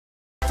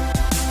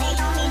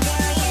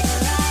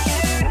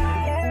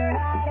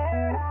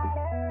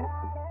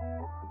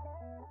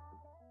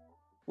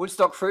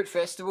Woodstock Fruit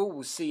Festival,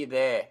 we'll see you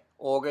there,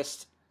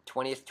 August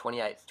 20th,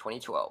 28th,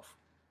 2012.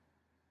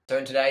 So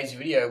in today's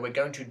video, we're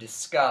going to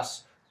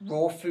discuss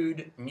raw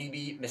food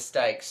newbie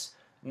mistakes.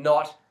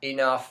 Not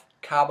enough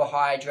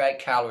carbohydrate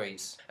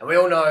calories. And we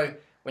all know,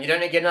 when you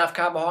don't get enough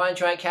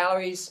carbohydrate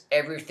calories,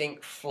 everything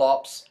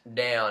flops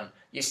down.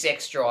 Your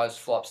sex drive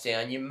flops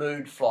down, your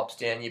mood flops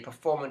down, your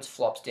performance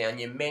flops down,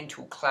 your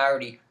mental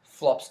clarity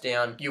flops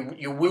down,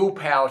 your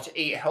willpower to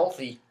eat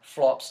healthy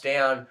flops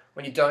down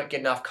when you don't get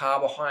enough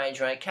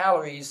carbohydrate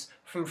calories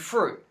from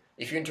fruit.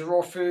 If you're into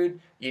raw food,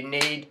 you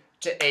need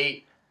to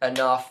eat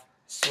enough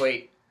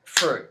sweet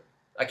fruit,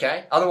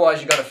 okay?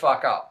 Otherwise you're going to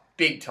fuck up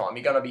big time.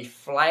 You're going to be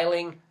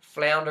flailing,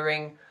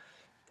 floundering,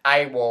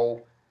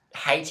 AWOL,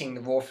 hating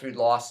the raw food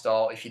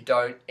lifestyle if you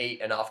don't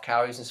eat enough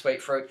calories and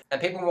sweet fruit. And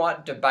people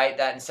might debate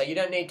that and say you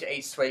don't need to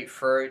eat sweet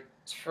fruit.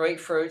 Sweet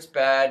fruit's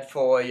bad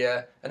for you.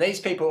 And these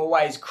people are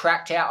always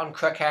cracked out on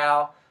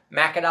cacao,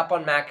 macking up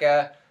on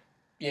maca,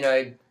 you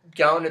know,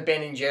 going to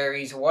Ben and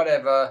Jerry's or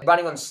whatever,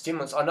 running on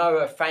stimulants. I know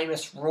a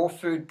famous raw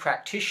food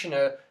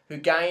practitioner who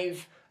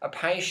gave a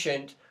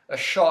patient a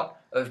shot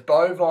of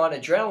bovine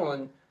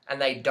adrenaline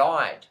and they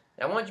died.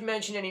 Now, I won't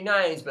mention any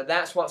names, but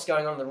that's what's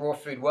going on in the raw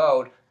food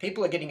world.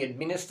 People are getting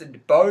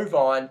administered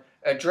bovine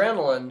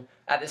adrenaline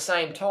at the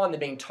same time they're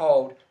being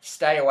told,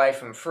 stay away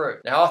from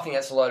fruit. Now, I think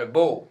that's a load of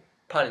bull,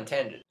 pun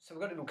intended. So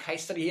we've got a little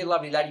case study here,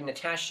 lovely lady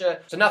Natasha.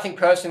 So nothing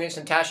personal against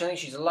Natasha, I think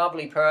she's a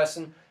lovely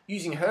person.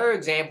 Using her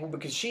example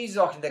because she's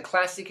like the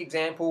classic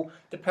example,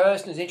 the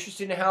person who's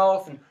interested in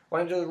health and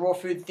wanting to do the raw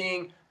food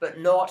thing, but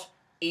not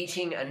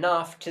eating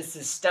enough to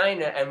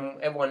sustain it.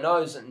 And everyone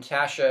knows that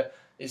Natasha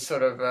is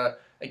sort of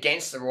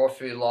against the raw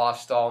food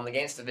lifestyle and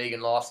against the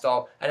vegan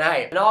lifestyle. And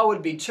hey, and I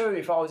would be too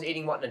if I was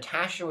eating what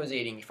Natasha was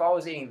eating. If I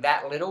was eating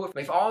that little,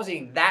 if I was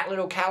eating that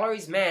little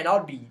calories, man,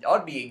 I'd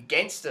be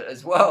against it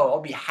as well.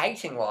 I'd be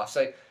hating life.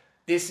 So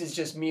this is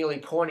just merely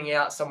pointing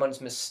out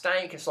someone's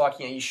mistake. It's like,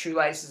 you know, your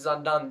shoelaces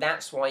undone,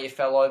 that's why you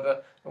fell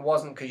over. It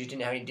wasn't because you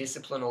didn't have any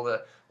discipline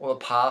or the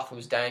path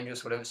was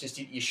dangerous, whatever. It's just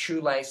your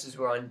shoelaces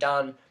were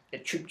undone.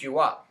 It tripped you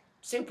up.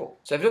 Simple.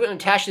 So if you look at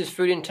Natasha's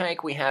food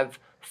intake, we have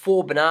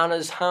 4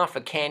 bananas, half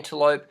a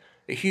cantaloupe,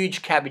 a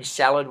huge cabbage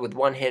salad with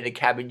 1 head of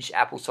cabbage,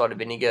 apple cider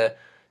vinegar,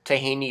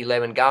 tahini,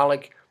 lemon,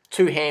 garlic,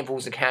 2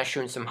 handfuls of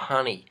cashew and some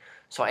honey.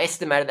 So I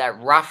estimated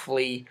that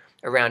roughly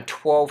around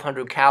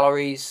 1,200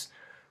 calories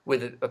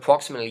with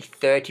approximately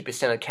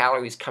 30% of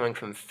calories coming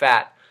from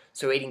fat.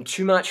 So we're eating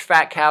too much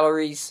fat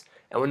calories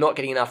and we're not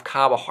getting enough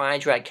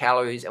carbohydrate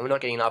calories and we're not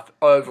getting enough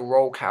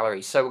overall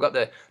calories. So we've got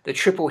the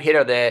triple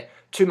hitter there,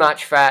 too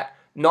much fat,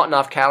 not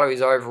enough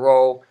calories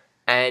overall,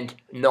 and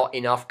not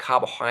enough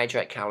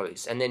carbohydrate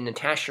calories. And then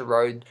Natasha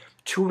rode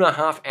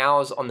 2.5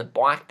 hours on the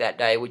bike that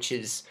day, which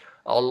is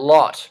a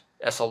lot.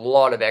 That's a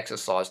lot of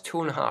exercise.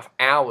 2.5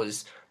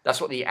 hours, that's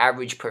what the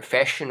average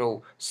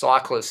professional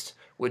cyclist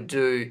would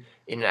do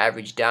in an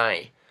average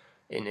day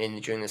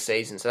during the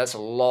season. So that's a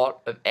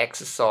lot of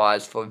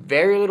exercise for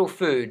very little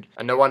food.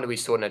 And no wonder we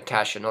saw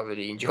Natasha not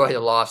really enjoy the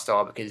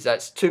lifestyle, because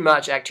that's too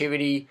much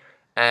activity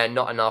and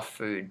not enough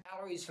food.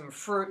 Calories from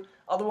fruit,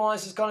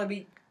 otherwise it's going to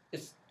be...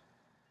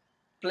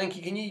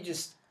 Blinky, can you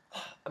just...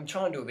 I'm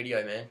trying to do a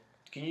video, man.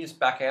 Can you just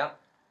back out?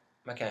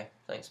 Okay,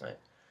 thanks, mate.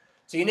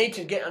 So you need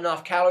to get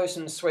enough calories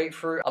from the sweet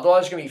fruit,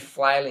 otherwise you're going to be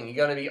flailing.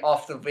 You're going to be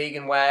off the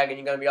vegan wagon,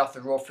 you're going to be off the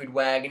raw food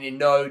wagon in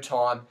no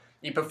time.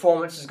 Your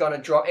performance is going to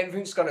drop,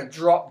 everything's going to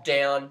drop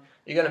down.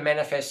 You're going to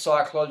manifest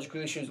psychological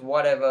issues,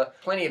 whatever.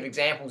 Plenty of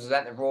examples of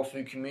that in the raw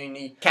food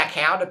community.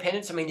 Cacao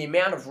dependence, I mean the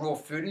amount of raw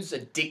fooders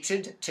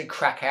addicted to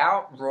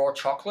cacao, raw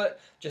chocolate,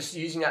 just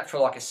using that for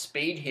like a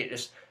speed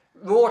hit.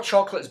 Raw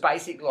chocolate is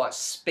basically like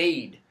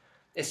speed.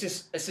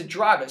 It's a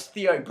drug. It's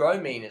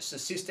theobromine. It's the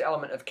sister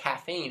element of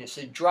caffeine. It's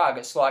a drug.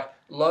 It's like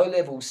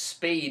low-level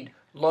speed,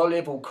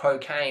 low-level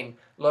cocaine,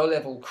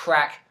 low-level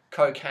crack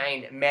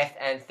cocaine,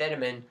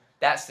 methamphetamine.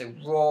 That's the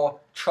raw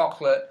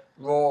chocolate,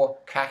 raw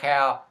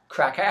cacao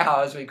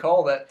as we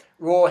call it,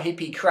 raw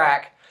hippie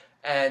crack,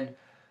 and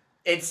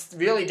it's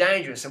really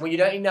dangerous. And when you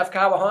don't eat enough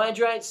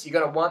carbohydrates, you're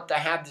going to want to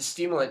have the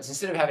stimulants.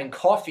 Instead of having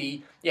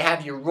coffee, you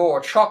have your raw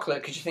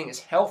chocolate because you think it's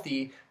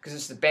healthy, because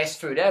it's the best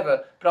food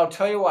ever. But I'll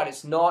tell you what,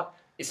 it's not.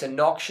 It's a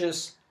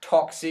noxious,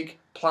 toxic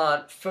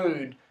plant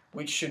food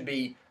which should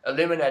be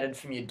eliminated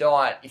from your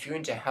diet if you're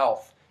into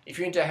health. If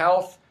you're into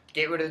health,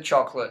 get rid of the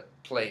chocolate,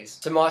 please.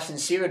 So my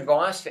sincere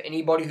advice for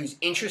anybody who's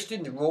interested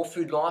in the raw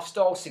food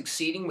lifestyle,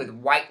 succeeding with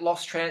weight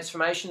loss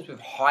transformations, with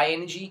high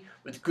energy,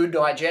 with good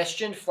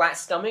digestion, flat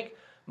stomach,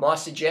 my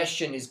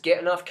suggestion is get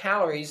enough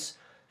calories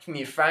from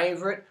your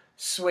favorite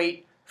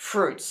sweet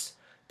fruits,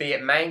 be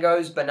it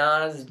mangoes,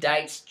 bananas,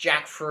 dates,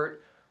 jackfruit,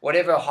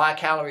 whatever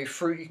high-calorie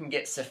fruit you can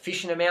get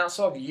sufficient amounts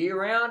of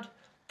year-round.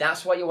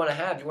 That's what you want to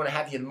have. You want to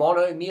have your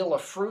mono meal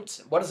of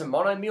fruits. What does a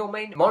mono meal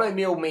mean? Mono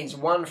meal means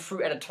 1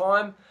 fruit at a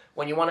time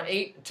when you want to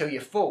eat until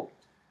you're full.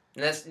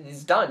 And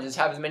it's done. Just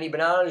have as many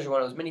bananas as you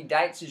want, as many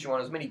dates as you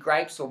want, as many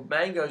grapes or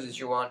mangoes as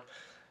you want,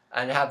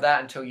 and have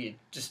that until you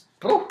just,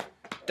 poof,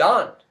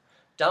 done.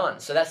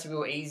 So that's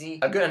real easy.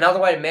 Another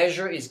way to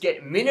measure it is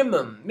get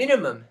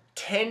minimum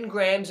 10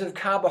 grams of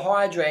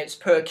carbohydrates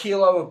per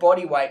kilo of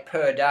body weight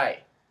per day.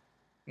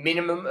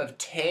 Minimum of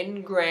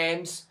 10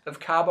 grams of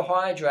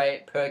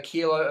carbohydrate per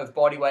kilo of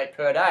body weight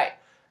per day.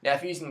 Now,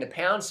 if you're using the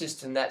pound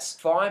system, that's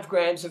 5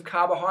 grams of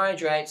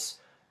carbohydrates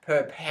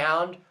per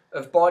pound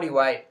of body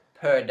weight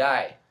per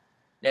day.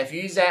 Now, if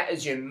you use that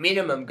as your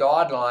minimum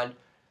guideline,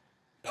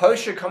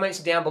 post your comments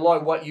down below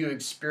what you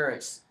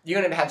experience.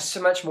 You're going to have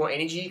so much more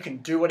energy. You can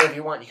do whatever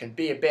you want. You can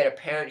be a better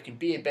parent. You can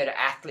be a better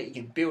athlete.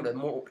 You can build a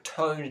more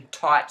toned,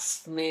 tight,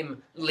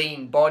 slim,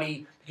 lean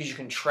body because you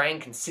can train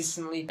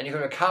consistently and you're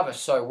going to recover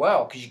so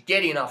well because you're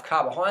getting enough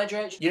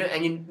carbohydrates.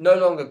 And you no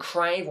longer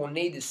crave or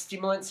need the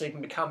stimulant, so you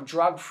can become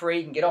drug-free.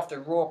 You can get off the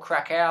raw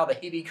crack-ow, the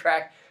hippie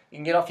crack. You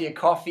can get off your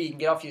coffee. You can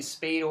get off your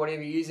speed or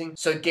whatever you're using.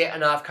 So get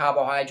enough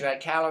carbohydrate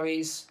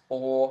calories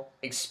or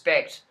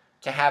expect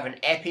to have an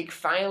epic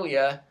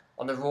failure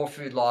on the raw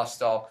food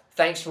lifestyle.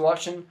 Thanks for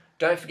watching.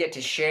 Don't forget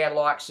to share,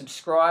 like,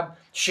 subscribe.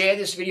 Share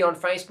this video on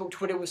Facebook,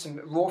 Twitter with some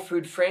raw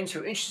food friends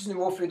who are interested in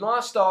the raw food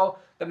lifestyle,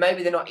 but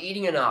maybe they're not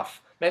eating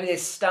enough. Maybe they're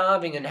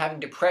starving and having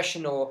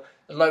depression or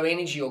low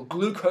energy or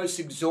glucose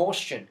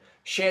exhaustion.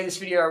 Share this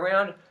video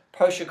around,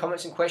 post your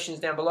comments and questions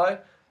down below,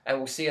 and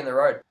we'll see you on the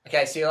road.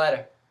 Okay, see you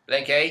later.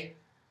 Thank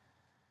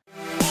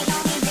you.